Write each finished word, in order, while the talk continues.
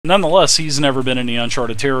nonetheless, he's never been in the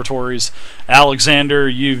uncharted territories. Alexander,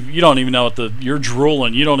 you don't even know what you're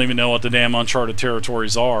drooling. You don't even know what the damn uncharted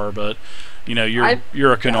territories are. But you know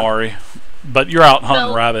you're a Canary, but you're out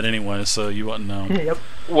hunting rabbit anyway, so you wouldn't know. Yep.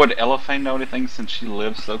 Would Elephant know anything since she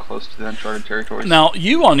lives so close to the uncharted territories? Now,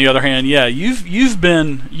 you on the other hand, yeah, you've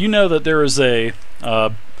been. You know that there is a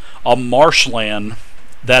marshland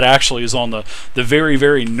that actually is on the very,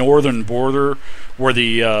 very northern border where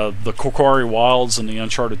the Kokari Wilds and the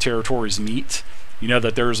Uncharted Territories meet. You know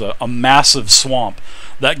that there's a massive swamp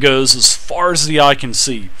that goes as far as the eye can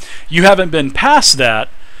see. You haven't been past that,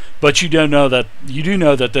 but you do know that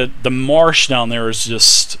the marsh down there is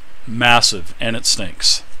just massive and it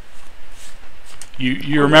stinks.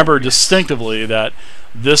 You remember distinctively that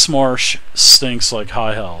this marsh stinks like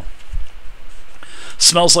high hell.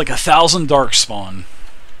 Smells like 1,000 darkspawn.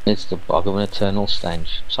 It's the bog of an eternal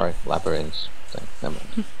stench. Sorry, labyrinths. Never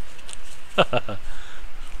mind.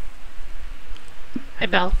 Hey,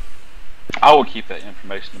 Belle. I will keep that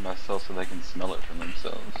information to myself so they can smell it for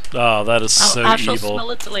themselves. Oh, that is so I evil. shall smell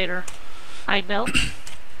it later. Hi, Belle.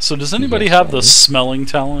 So does anybody have the smelling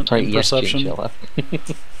talent and perception? Yes,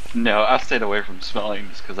 no, I stayed away from smelling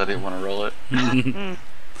just because I didn't want to roll it.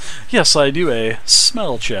 Yes, I do a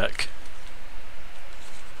smell check.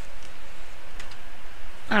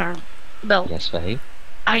 Belle. Yes, Faye.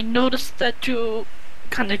 I noticed that you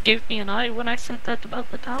kind of gave me an eye when I said that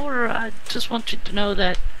about the tower. I just want you to know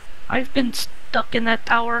that I've been stuck in that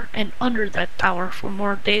tower and under that tower for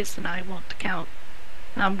more days than I want to count.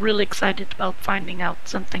 And I'm really excited about finding out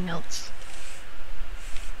something else.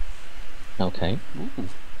 Okay. Ooh.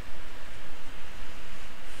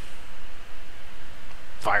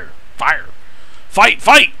 Fire! Fire! Fight!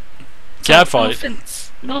 Fight! Cat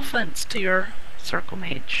fight. No offense to your circle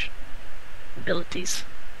mage abilities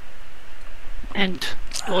and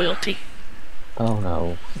loyalty. Oh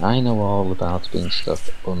no, I know all about being stuck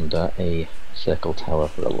under a circle tower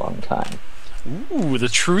for a long time. Ooh, the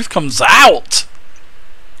truth comes out!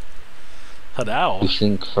 Hadow. You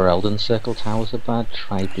think Ferelden circle towers are bad?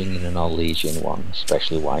 Try bringing an All-Legion one,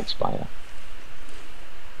 especially Whitespire.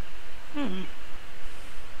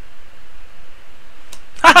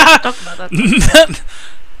 Talk about that.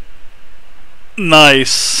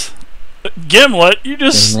 Nice. Gimlet, you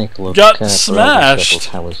just They make got Ferelden smashed.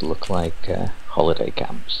 circle towers look like holiday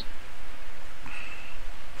camps.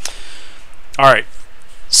 Alright,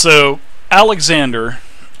 so Alexander,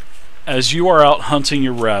 as you are out hunting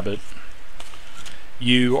your rabbit,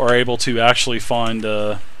 you are able to actually find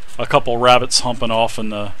a couple rabbits humping off in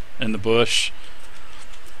the bush,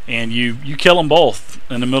 and you kill them both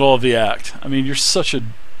in the middle of the act. I mean, you're such a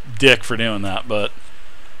dick for doing that, but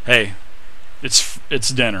hey, it's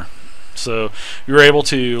dinner. So you're able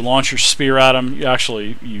to launch your spear at them.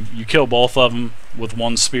 You kill both of them with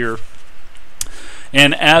one spear.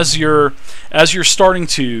 And as you're starting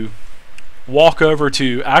to walk over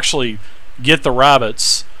to actually get the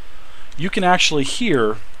rabbits, you can actually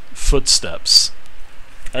hear footsteps.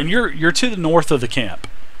 And you're to the north of the camp.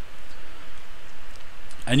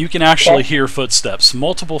 And you can actually hear footsteps,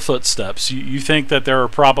 multiple footsteps. You think that there are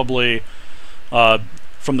probably,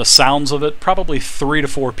 from the sounds of it, probably 3 to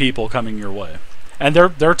 4 people coming your way. And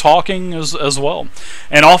they're talking as well.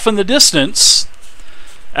 And off in the distance,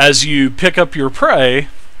 as you pick up your prey,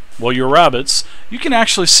 well, your rabbits, you can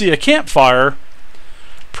actually see a campfire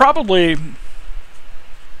probably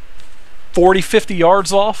 40, 50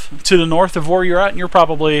 yards off to the north of where you're at, and you're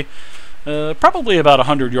probably about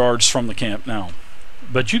 100 yards from the camp now.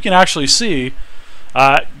 But you can actually see,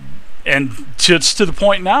 and it's to the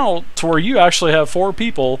point now to where you actually have 4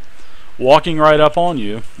 people walking right up on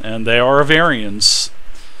you, and they are Avarians,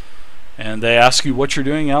 and they ask you what you're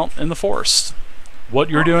doing out in the forest, what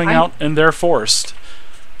you're doing out in their forest.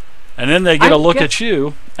 And then they get a look at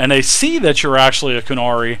you, and they see that you're actually a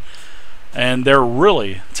Kunari, and they're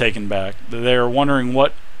really taken back. They're wondering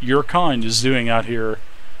what your kind is doing out here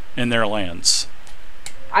in their lands.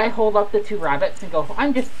 I hold up the 2 rabbits and go,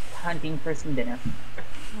 I'm just hunting for some dinner.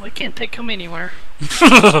 We can't take them anywhere.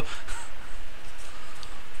 You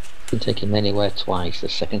can take him anywhere twice, the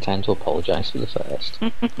second time to apologise for the first.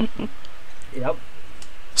 Yep.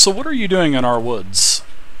 So what are you doing in our woods?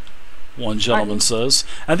 One gentleman says.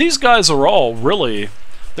 And these guys are all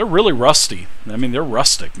they're really rusty. I mean, they're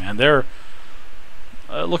rustic, man. They're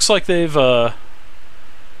it looks like they've had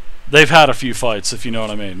a few fights, if you know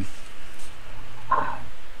what I mean.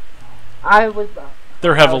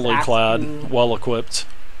 They're heavily clad, well equipped.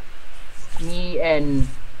 Me and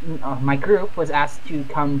my group was asked to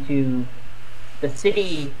come to the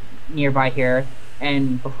city nearby here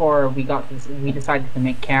And before we got to this, we decided to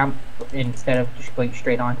make camp instead of just going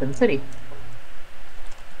straight on to the city.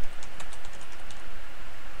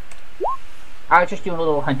 I was just doing a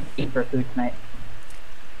little hunting for food tonight.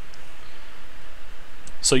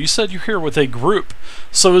 So you said you're here with a group.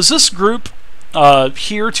 So is this group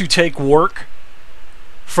here to take work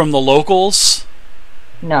from the locals?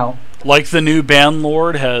 No. Like the new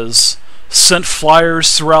bandlord has sent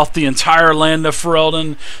flyers throughout the entire land of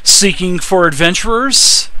Ferelden seeking for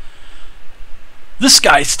adventurers? This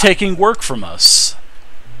guy's taking work from us.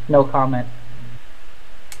 No comment.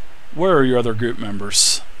 Where are your other group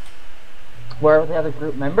members? Where are the other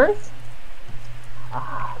group members?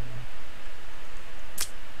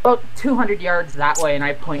 About 200 yards that way, and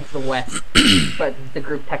I point to the west. But the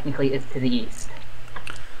group technically is to the east.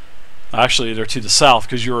 Actually, they're to the south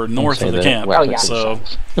because you're north of the camp. Oh, yeah. So,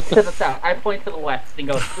 To the south. I point to the west and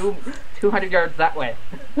go 200 yards that way.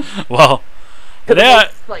 well, To the that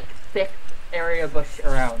most, like, thick area bush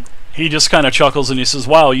around. he just kind of chuckles and he says,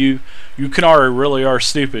 "Wow, you Kanari really are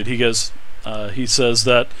stupid." He goes, he says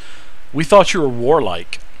that we thought you were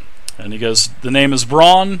warlike, and he goes, "The name is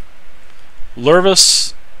Braun,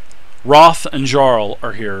 Lurvis, Roth, and Jarl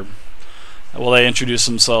are here." Well, they introduce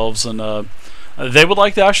themselves, and they would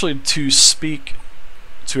like to actually to speak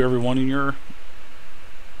to everyone in your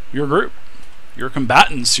group, your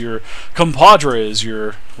combatants, your compadres,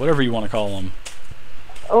 your whatever you want to call them.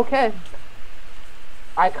 Okay.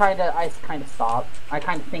 I kind of stop. I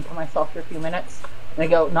kind of think to myself for a few minutes, and I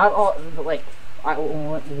go, not all, like,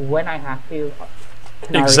 when I have to.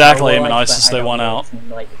 Exactly. I mean, I I since they want out.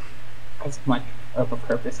 Like, as much of a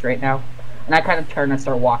purpose right now, and I kind of turn and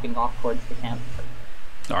start walking off towards the camp.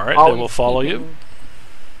 All right, they will follow you.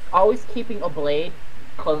 Always keeping a blade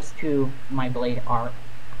close to my blade arm.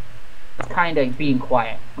 Kind of being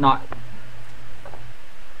quiet, not.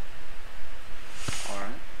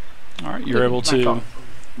 All right, you're able to.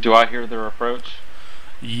 Do I hear their approach?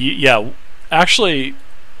 Yeah, actually,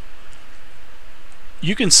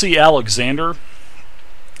 you can see Alexander,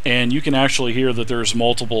 and you can actually hear that there's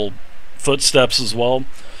multiple footsteps as well.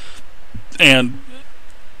 And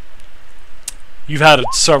you've had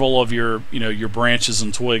several of your branches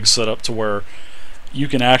and twigs set up to where you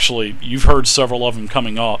can actually, you've heard several of them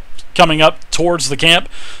coming up towards the camp,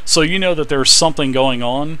 so you know that there's something going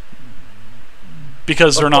on,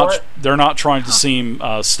 because they're not trying to seem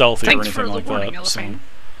stealthy or anything like that. So.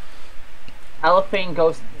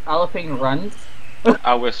 Elephane runs.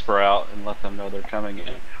 I whisper out and let them know they're coming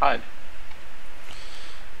in. Hide.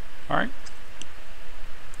 All right.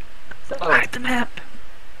 So, Hide the map.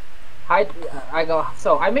 I go.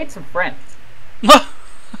 So I made some friends.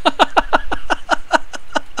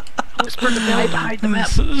 Whisper to Bill to hide the map.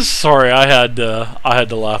 Sorry, I had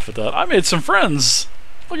to laugh at that. I made some friends.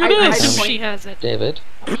 Look at this. She has it. David,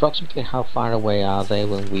 approximately how far away are they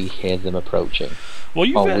when we hear them approaching?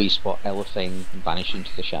 Well, we spot Elephant vanish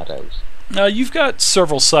into the shadows? You've got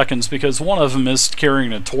several seconds because one of them is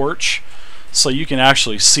carrying a torch, so you can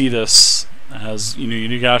actually see this as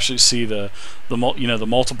you can actually see the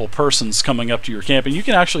multiple persons coming up to your camp, and you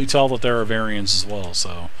can actually tell that there are variants as well.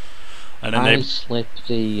 So, and then I slip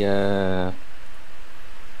the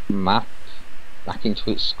map back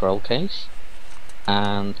into its scroll case,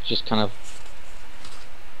 and just kind of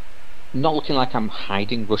not looking like I'm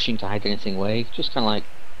rushing to hide anything away, just kind of like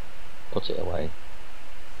put it away.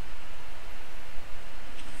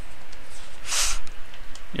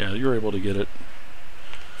 Yeah, you're able to get it.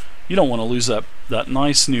 You don't want to lose that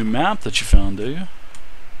nice new map that you found, do you?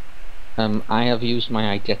 I have used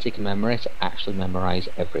my eidetic memory to actually memorize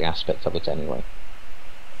every aspect of it anyway.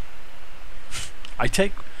 I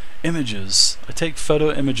take images. I take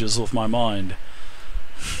photo images with my mind.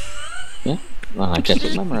 Yeah, well,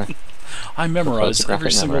 eidetic memory. I memorize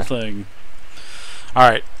every single thing.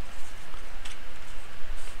 Alright.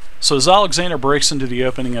 So as Alexander breaks into the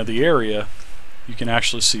opening of the area, you can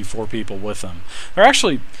actually see 4 people with him. They're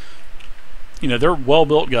actually, they're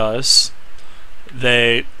well-built guys.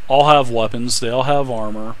 They all have weapons. They all have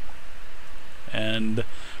armor. And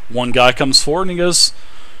one guy comes forward and he goes,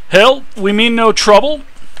 "Hail, we mean no trouble.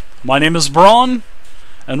 My name is Braun.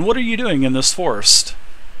 And what are you doing in this forest?"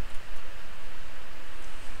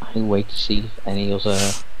 I wait to see if any other...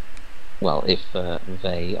 Well, if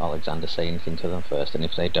they, Alexander, say anything to them first, and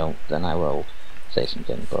if they don't, then I will say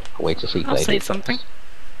something, but I'll wait to see if I'll they say do something. first.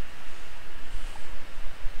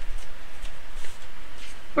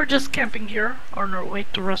 We're just camping here on our way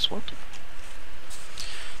to Rustwood.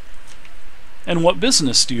 And what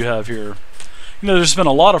business do you have here? There's been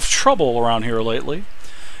a lot of trouble around here lately,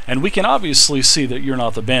 and we can obviously see that you're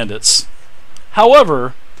not the bandits.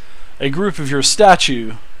 However, a group of your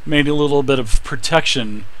statue made a little bit of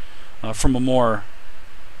protection from a more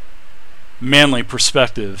manly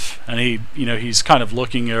perspective, and he's kind of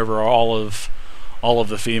looking over all of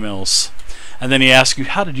the females, and then he asks you,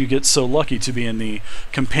 how did you get so lucky to be in the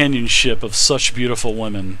companionship of such beautiful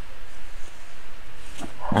women?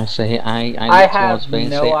 I say I look have towards Vane and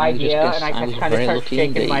no say, idea, I and I was kind of very start lucky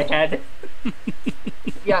shaking indeed. my head.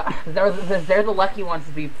 Yeah, they're the lucky ones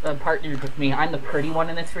to be partnered with me. I'm the pretty one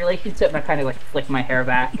in this relationship, and I kind of like flick my hair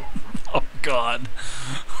back. Oh God.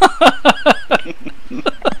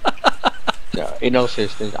 Yeah, in all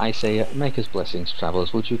seriousness, I say, make us blessings,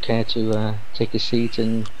 travellers. Would you care to take a seat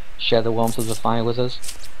and share the warmth of the fire with us?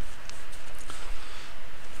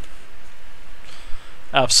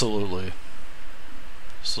 Absolutely.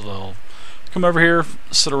 So they'll come over here,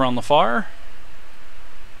 sit around the fire.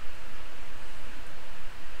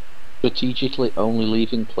 Strategically only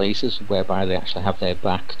leaving places whereby they actually have their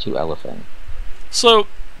back to Elephant. So,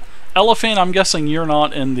 Elephant, I'm guessing you're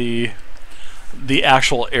not in the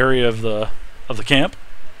actual area of the camp.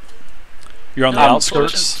 You're on the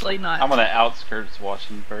outskirts. Unfortunately not. I'm on the outskirts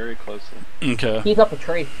watching very closely. Okay. He's up a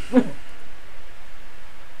tree.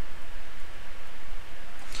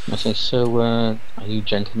 I say, so are you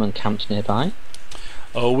gentlemen camped nearby?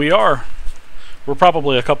 Oh, we are. We're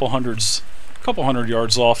probably a couple hundred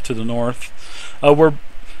yards off to the north.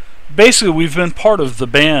 We've been part of the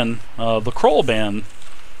band, the Kroll band,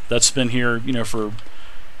 that's been here, for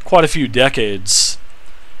quite a few decades,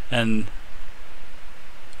 and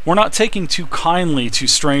we're not taking too kindly to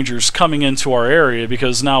strangers coming into our area,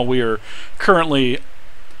 because now we are currently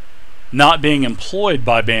not being employed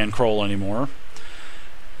by Band Kroll anymore,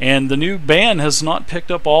 and the new band has not picked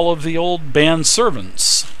up all of the old band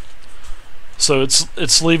servants. So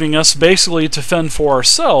it's leaving us basically to fend for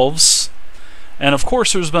ourselves. And of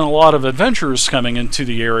course there's been a lot of adventurers coming into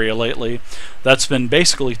the area lately that's been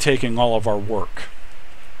basically taking all of our work.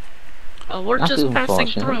 We're That's just passing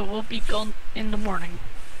unfortunate. through. We'll be gone in the morning.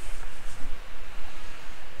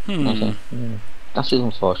 Okay. That's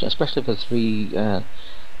unfortunate, especially for three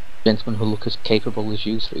gentlemen who look as capable as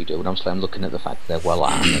you three do. And I'm looking at the fact that they're well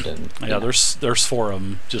armoured and Yeah, there's four of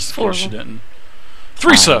them, just in Four case you of 'em. didn't.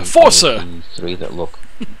 Three, sir! Four, sir! Three that look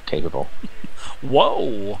capable.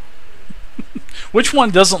 Whoa! Which one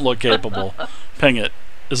doesn't look capable? Ping it.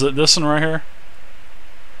 Is it this one right here?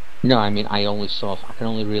 No, I mean I can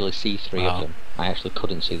only really see three Wow. of them. I actually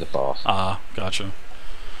couldn't see the fourth. Ah, gotcha.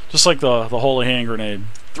 Just like the holy hand grenade.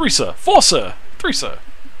 Three, sir! Four, sir! Three, sir!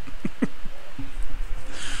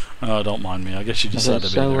 Don't mind me. I guess you just had to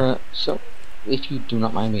be there. So, if you do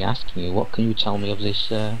not mind me asking you, what can you tell me of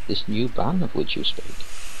this new band of which you speak?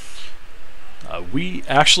 We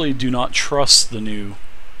actually do not trust the new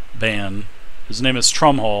band. His name is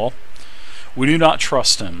Trumhall. We do not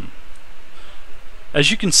trust him.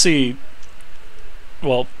 As you can see,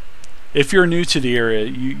 well, if you're new to the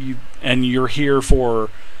area, and you're here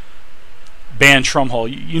for Band Trumhall,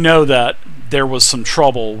 you know that there was some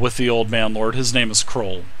trouble with the old landlord. His name is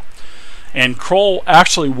Kroll. And Kroll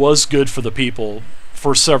actually was good for the people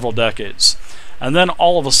for several decades. And then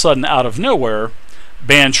all of a sudden, out of nowhere,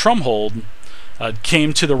 Band Trumhold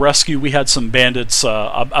came to the rescue. We had some bandits,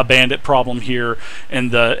 a bandit problem here in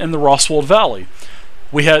the Roswald Valley.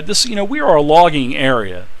 We had this, we are a logging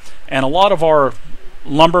area, and a lot of our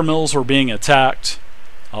lumber mills were being attacked.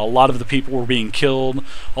 A lot of the people were being killed.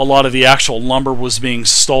 A lot of the actual lumber was being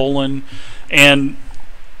stolen. And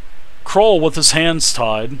Kroll, with his hands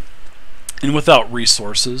tied and without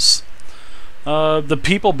resources, the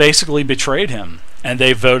people basically betrayed him, and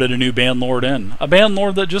they voted a new bandlord in. A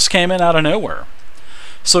bandlord that just came in out of nowhere.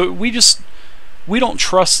 So we don't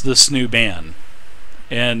trust this new band.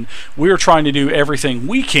 And we're trying to do everything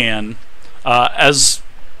we can, as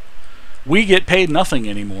we get paid nothing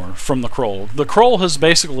anymore from the Kroll. The Kroll has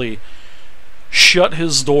basically shut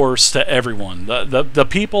his doors to everyone. The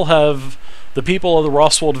people of the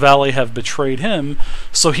Roswald Valley have betrayed him,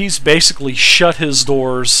 so he's basically shut his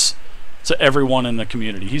doors to everyone in the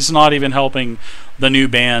community. He's not even helping the new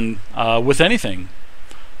band with anything.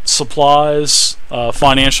 Supplies,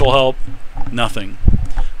 financial help, nothing.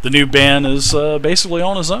 The new band is basically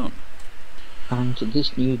on his own. And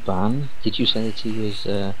this new band, did you say that he was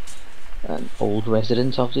an old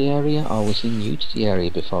resident of the area, or was he new to the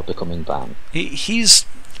area before becoming band? He's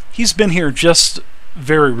been here just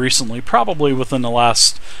very recently, probably within the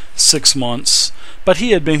last 6 months, but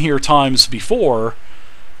he had been here times before,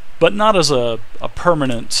 but not as a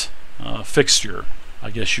permanent fixture, I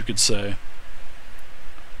guess you could say.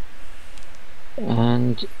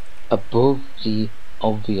 And above the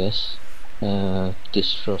obvious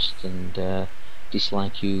distrust and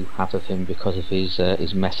dislike you have of him because of his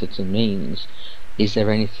methods and means, is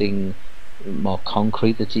there anything more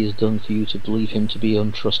concrete that he has done for you to believe him to be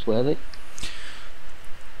untrustworthy?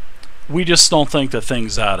 We just don't think that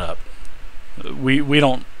things add up. We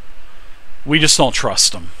just don't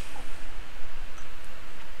trust him.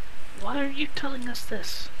 Why are you telling us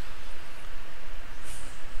this?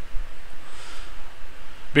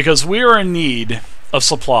 Because we are in need of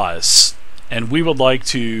supplies, and we would like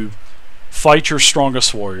to fight your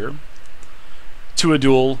strongest warrior to a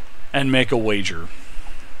duel and make a wager.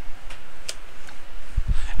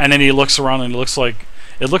 And then he looks around and it looks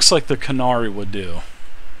like the Canary would do.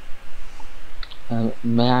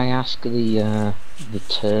 May I ask the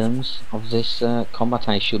terms of this combat?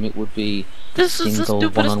 I assume it would be This is the single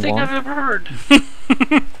stupidest thing one-on-one. I've ever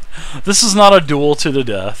heard. This is not a duel to the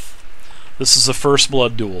death. This is a first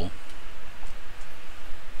blood duel.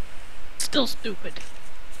 Still stupid.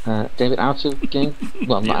 David, out of game,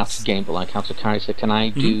 well, not out Yes. of game, but like out of character, can I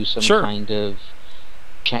do some Sure. kind of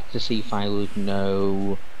check to see if I would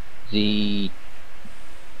know the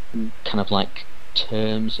kind of like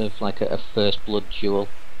terms of like a first blood duel?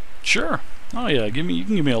 Sure. Oh yeah, you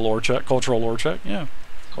can give me a lore check, cultural lore check. Yeah.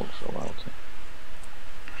 Cultural loyalty.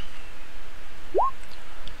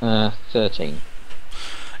 13.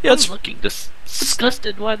 Yeah, I'm it's looking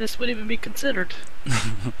disgusted why this would even be considered.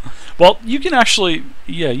 well, you can actually,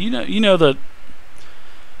 yeah, you know that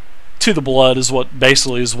to the blood is what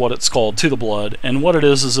basically is what it's called, to the blood, and what it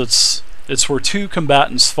is it's where two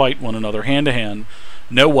combatants fight one another hand to hand,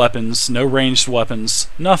 no weapons, no ranged weapons,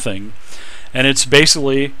 nothing, and it's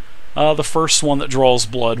basically the first one that draws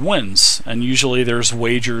blood wins, and usually there's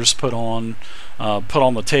wagers put on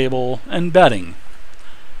the table and betting,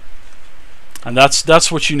 and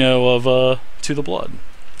that's what you know of to the blood.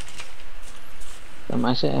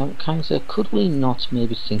 I say, Kaiser, could we not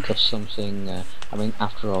maybe think of something, I mean,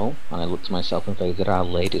 after all, and I look to myself and say there are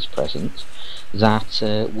ladies present, that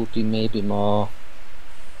would be maybe more,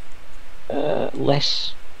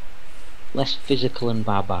 less physical and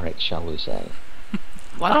barbaric, shall we say?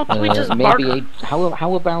 Why don't we just Maybe barter?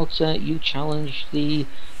 how about you challenge the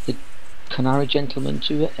Canary gentleman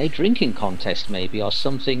to a drinking contest, maybe, or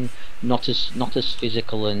something not as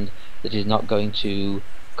physical and that is not going to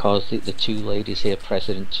cause the two ladies here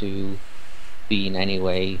present to be in any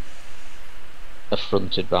way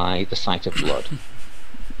affronted by the sight of blood.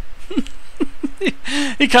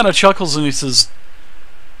 He kind of chuckles and he says,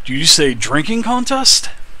 "Do you say drinking contest?"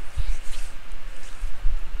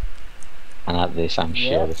 And at this, I'm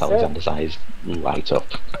sure Yes, that sir. Alexander's eyes light up.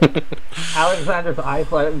 Alexander's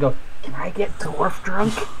eyes light up and go, "Can I get dwarf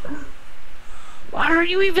drunk?" Why are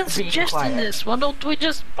you even Being suggesting quiet. this? Why don't we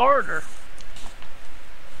just barter?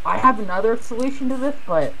 I have another solution to this,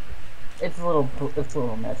 but it's a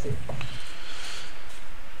little messy.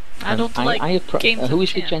 I don't like games who of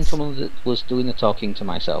is the chance. gentleman that was doing the talking to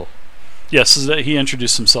myself? Yes, is that he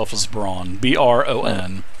introduced himself as Braun,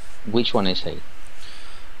 Bron. Which one is he?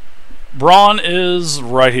 Braun is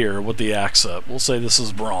right here with the axe up. We'll say this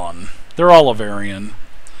is Braun. They're all Avarian.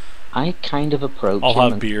 I kind of approach All him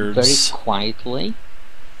have and beards. very quietly,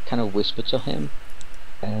 kind of whisper to him.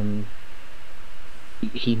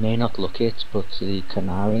 He may not look it, but the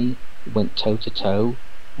Canary went toe to toe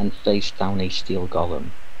and faced down a steel golem.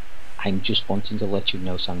 I'm just wanting to let you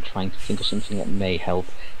know, so I'm trying to think of something that may help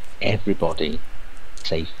everybody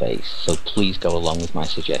save face. So please go along with my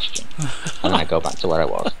suggestion. And I go back to where I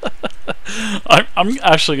was. I'm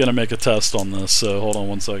actually going to make a test on this, so hold on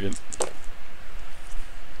one second.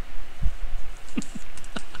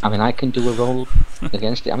 I mean, I can do a roll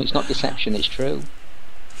against it. I mean, it's not deception, it's true.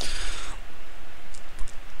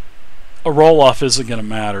 A roll-off isn't going to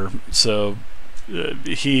matter, so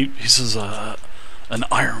he says, an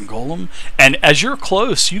iron golem? And as you're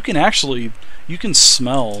close, you can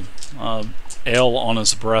smell ale on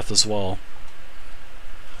his breath as well.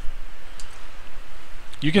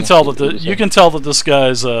 You can Yes, tell it that was you can tell that this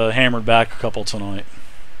guy's hammered back a couple tonight.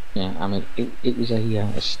 Yeah, I mean, it was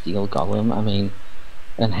a steel golem. I mean,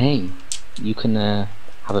 and hey, you can have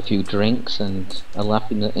a few drinks and a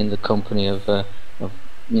laugh in the company of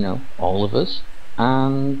you know, all of us,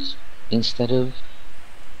 and instead of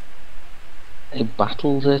a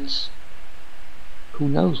battle that who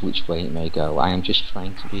knows which way it may go, I am just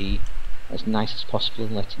trying to be as nice as possible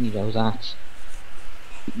and letting you know that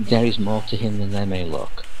there is more to him than there may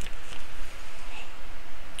look.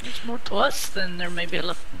 There's more to us than there may be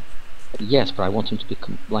left. Yes, but I want him to be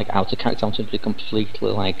like out of character. I want him to be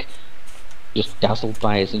completely like just dazzled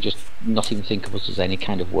by us and just not even think of us as any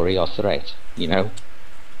kind of worry or threat. You know?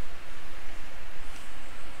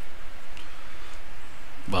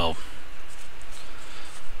 Well,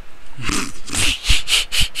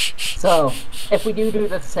 So, if we do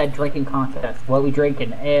this said drinking contest, what we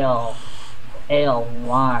drinking? Ale,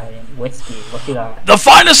 wine, whiskey. What you got? The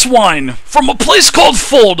finest wine from a place called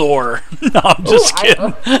Foldor. No, I'm just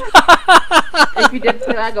kidding. If you did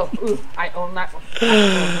say that, I go, ooh, I own that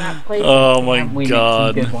place. Oh my we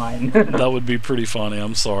god. Make some good wine. That would be pretty funny.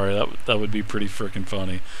 I'm sorry. That would be pretty freaking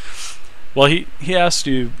funny. Well, he asked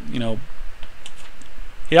you, you know,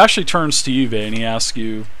 he actually turns to you, Vay, and he asks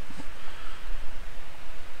you,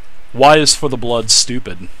 why is For the Blood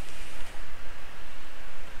stupid?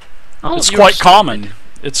 Oh, It's you're quite stupid. common.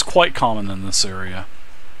 It's quite common in this area.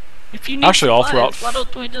 If you need Actually, all supplies, throughout. why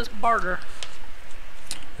don't we just barter?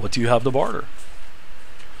 What do you have to barter?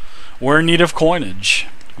 We're in need of coinage.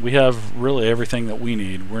 We have really everything that we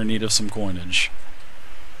need. We're in need of some coinage.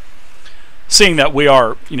 Seeing that we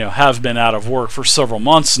are, you know, have been out of work for several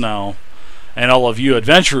months now, and all of you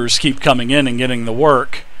adventurers keep coming in and getting the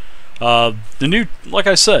work, the new, like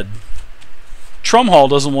I said, Trumhall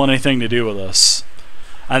doesn't want anything to do with us.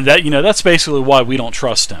 And that, you know, that's basically why we don't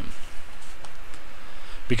trust him.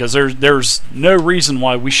 Because there's no reason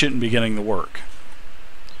why we shouldn't be getting the work.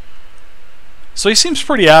 So he seems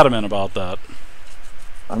pretty adamant about that.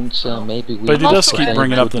 And maybe we But he can does put keep a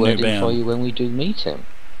bringing good up the new word in band. for you when we do meet him.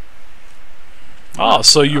 Ah,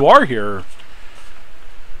 so you are here.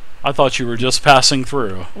 I thought you were just passing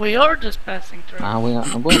through. We are just passing through. We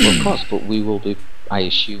are, well, of course, but we will be, I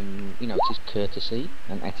assume, you know, it is courtesy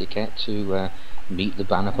and etiquette to meet the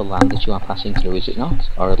ban of the land that you are passing through, is it not?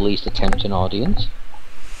 Or at least attempt an audience.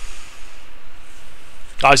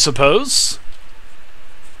 I suppose.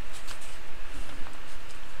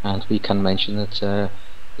 And we can mention that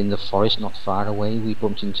in the forest not far away we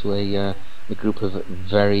bumped into a group of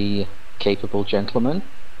very capable gentlemen.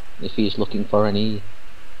 If he's looking for any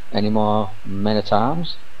more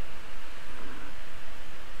men-at-arms.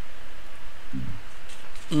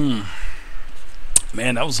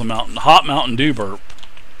 Man, that was a hot Mountain Dew burp.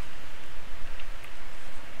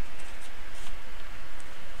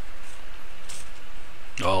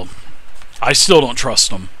 Oh, I still don't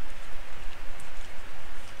trust him.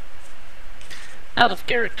 Out of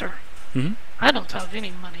character. Mhm. I don't have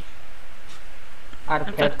any money. Out of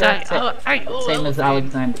In fact, character. I owe Same as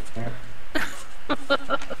Elephant. Alexander.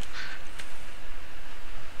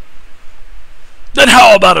 Then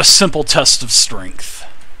how about a simple test of strength?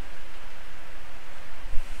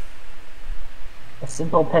 A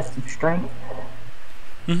simple test of strength.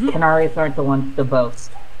 Mm-hmm. Canaries aren't the ones to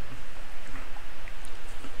boast.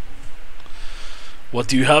 What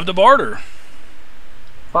do you have to barter?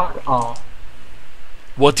 Fuck all.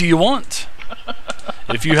 What do you want?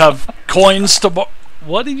 If you have coins to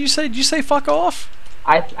what did you say? Did you say fuck off?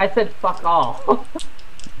 I said fuck all.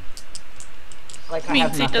 Like I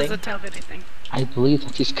have Means he nothing. doesn't have anything. I believe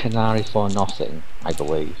that is Canary for nothing, I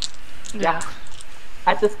believe. Yeah.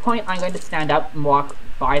 At this point, I'm going to stand up and walk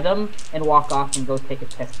by them and walk off and go take a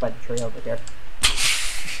piss by the tree over here.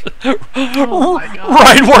 Oh my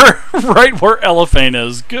god. Right where Elephane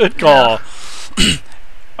is. Good call.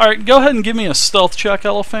 Alright, go ahead and give me a stealth check,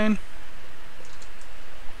 Elephane.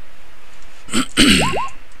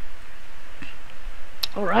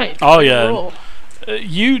 Alright. Oh, yeah. Roll.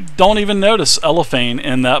 You don't even notice Elephane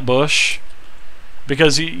in that bush.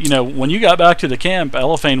 Because, you know, when you got back to the camp,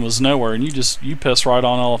 Elephane was nowhere, and you pissed right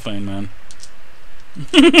on Elephane, man.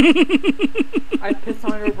 I pissed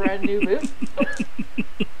on her brand new boot.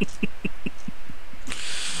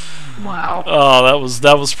 Wow. Oh,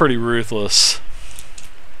 that was pretty ruthless.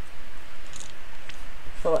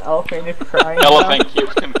 So Elephant is crying. Elephant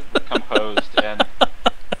keeps composed, and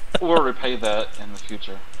we'll repay that in the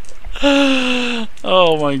future.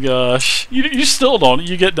 Oh my gosh. You still don't.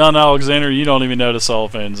 You get done, Alexander, you don't even notice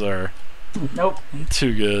Elephane's there. Nope.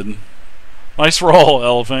 Too good. Nice roll,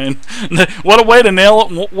 Elephane. What a way to nail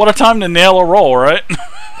it. What a time to nail a roll, right?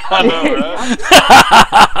 I know,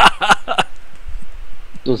 right?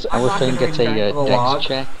 Does I'm not Elephant gonna get a drink the log. dex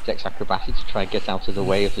check, dex acrobatics to try and get out of the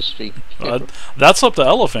way of the street? That's up to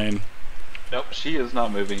Elephane. Nope, she is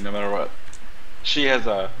not moving no matter what. She has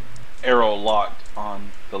a arrow locked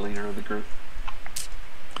on the leader of the group.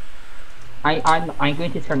 I'm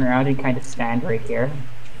going to turn around and kind of stand right here.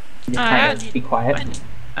 Just kind of be quiet.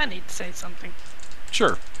 I need to say something.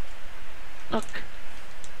 Sure. Look,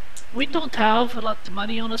 we don't have a lot of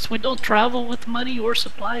money on us. We don't travel with money or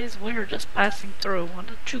supplies. We're just passing through. Why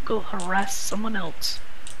don't you go harass someone else?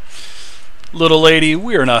 Little lady,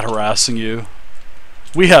 we are not harassing you.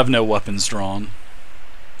 We have no weapons drawn.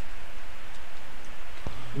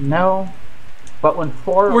 No, but when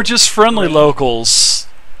four... We're just friendly locals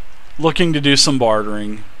looking to do some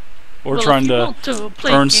bartering or Well, trying if you to want to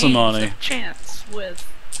play earn some games money. of chance with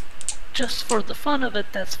just for the fun of it,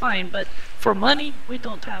 that's fine. But for money, we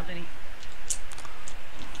don't have any.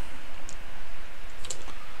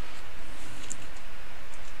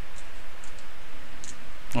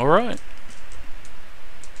 All right.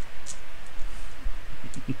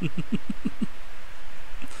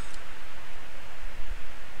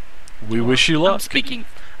 We wish you luck.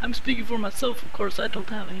 I'm speaking for myself, of course. I don't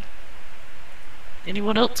have any.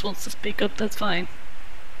 Anyone else wants to speak up, that's fine.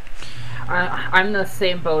 I'm the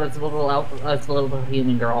same boat as the little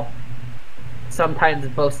human girl. Sometimes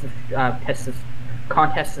both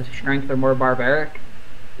contests of strength are more barbaric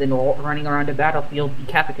than running around a battlefield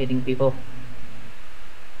decapitating people.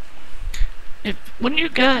 When you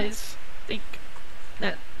guys think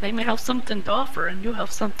that they may have something to offer and you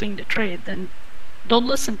have something to trade, then don't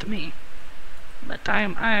listen to me. But I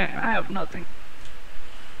have nothing.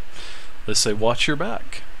 They say, watch your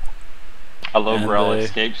back. A low And growl they-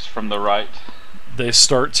 escapes from the right. They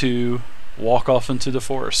start to walk off into the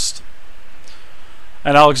forest.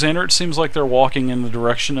 And Alexander, it seems like they're walking in the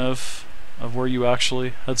direction of where you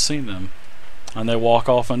actually had seen them. And they walk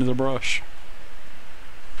off into the brush.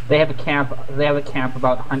 They have a camp. They have a camp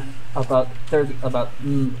about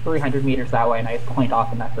 300 meters that way, and I point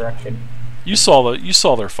off in that direction. You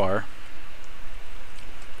saw their fire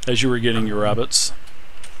as you were getting your rabbits.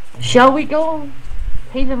 Shall we go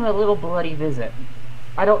pay them a little bloody visit?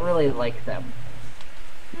 I don't really like them.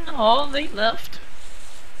 No, they left.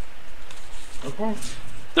 Okay.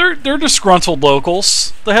 They're disgruntled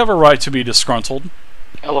locals. They have a right to be disgruntled.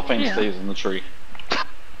 Elephant Yeah. stays in the tree.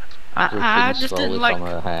 I just slowly didn't like. from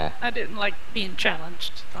her hair. I didn't like being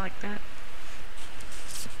challenged like that.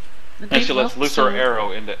 And And they she lets left, loose so- her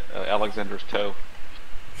arrow into Alexander's toe.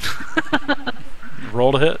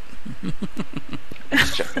 Roll to hit.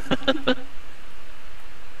 Just checking.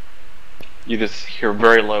 You just hear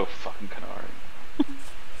very low, fucking canary.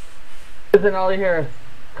 Then all you hear,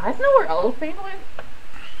 guys know where Elephant went?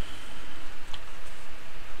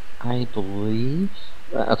 I believe.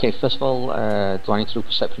 Okay, first of all, do I need to do a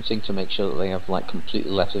perception thing to make sure that they have like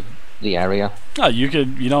completely left of the area? No, you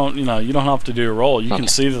don't have to do a roll. You Okay. can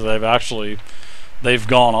see that they've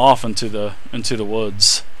gone off into the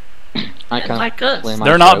woods. I And can't like us. clear my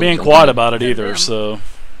They're not throat being and quiet kind about it and either, them. so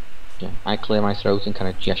yeah, I clear my throat and kind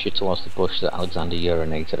of gesture towards the bush that Alexander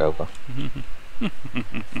urinated over.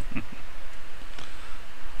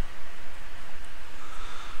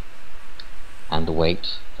 And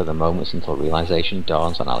wait for the moments until realization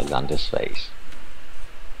dawns on Alexander's face.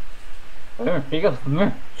 Here you go. Come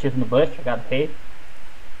here. She's in the bush. I got paid.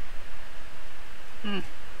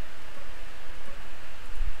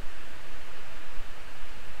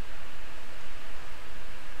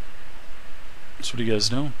 so what are you guys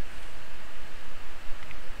doing?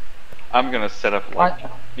 I'm gonna set up like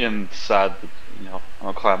inside the, I'm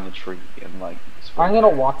gonna climb the tree and like. I'm gonna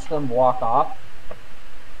watch them walk off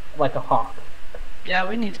like a hawk. Yeah,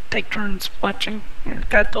 we need to take turns watching. The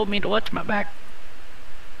guy told me to watch my back.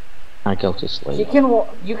 I go to You sleep. can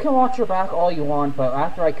watch your back all you want, but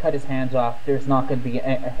after I cut his hands off, there's not going to be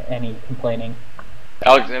any complaining.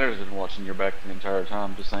 Alexander's been watching your back the entire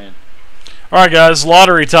time. Just saying. All right, guys,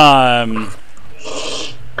 lottery time.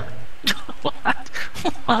 What?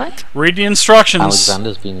 What? Read the instructions.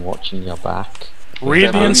 Alexander's been watching your back. Read the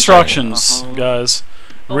Okay. instructions, Uh-huh. guys.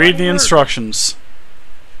 Oh, Read I the heard. instructions.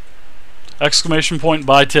 Exclamation point,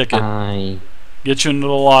 buy ticket. I Get you into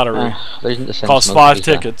the lottery. there isn't a sense. Costs motive, 5 is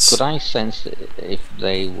there? tickets. Could I sense if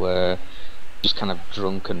they were just kind of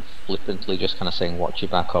drunk and flippantly just kind of saying "watch your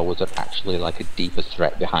back," or was there actually like a deeper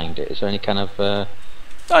threat behind it? Is there any kind of?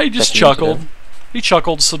 No, he just checking into chuckled. them? He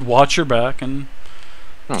chuckled, said, watch your back, and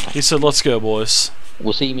Oh. he said, let's go, boys.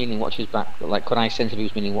 Was he meaning watch his back? Like, could I sense if he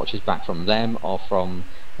was meaning watch his back from them or from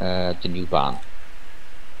the new barn?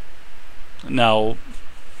 Now,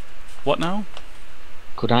 what now?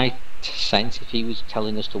 Could I sense if he was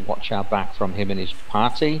telling us to watch our back from him and his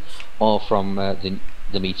party, or from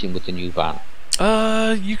the meeting with the new barn?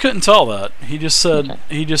 You couldn't tell that. He just said,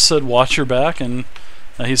 Okay. watch your back, and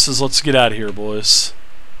he says, let's get out of here, boys.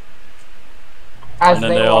 As And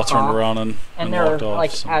then they all walk turned off, around and they're walked off.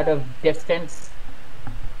 like so. out of distance.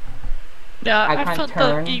 Yeah, I I can't felt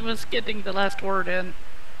turn. that he was getting the last word in.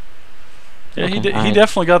 Yeah, he Okay, he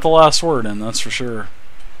definitely got the last word in, that's for sure.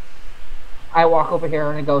 I walk over here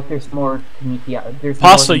and I go, "There's more to meet the eye." There's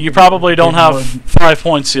Pasta, more you than- probably don't there's have more- 5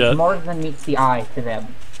 points there's yet. more than meets the eye to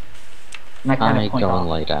them. And I kind I of point go and off.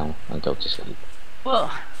 lay down and go to sleep.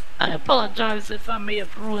 Well, I apologize if I may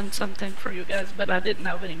have ruined something for you guys, but I didn't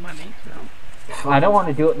have any money, so. I don't want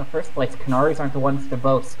to do it in the first place. Canaries aren't the ones to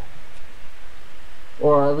boast.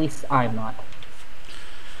 Or at least I'm not.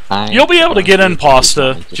 You'll be able to get in,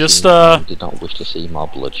 Pasta. Did Just not wish to see more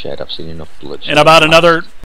bloodshed. I've seen enough bloodshed. in about another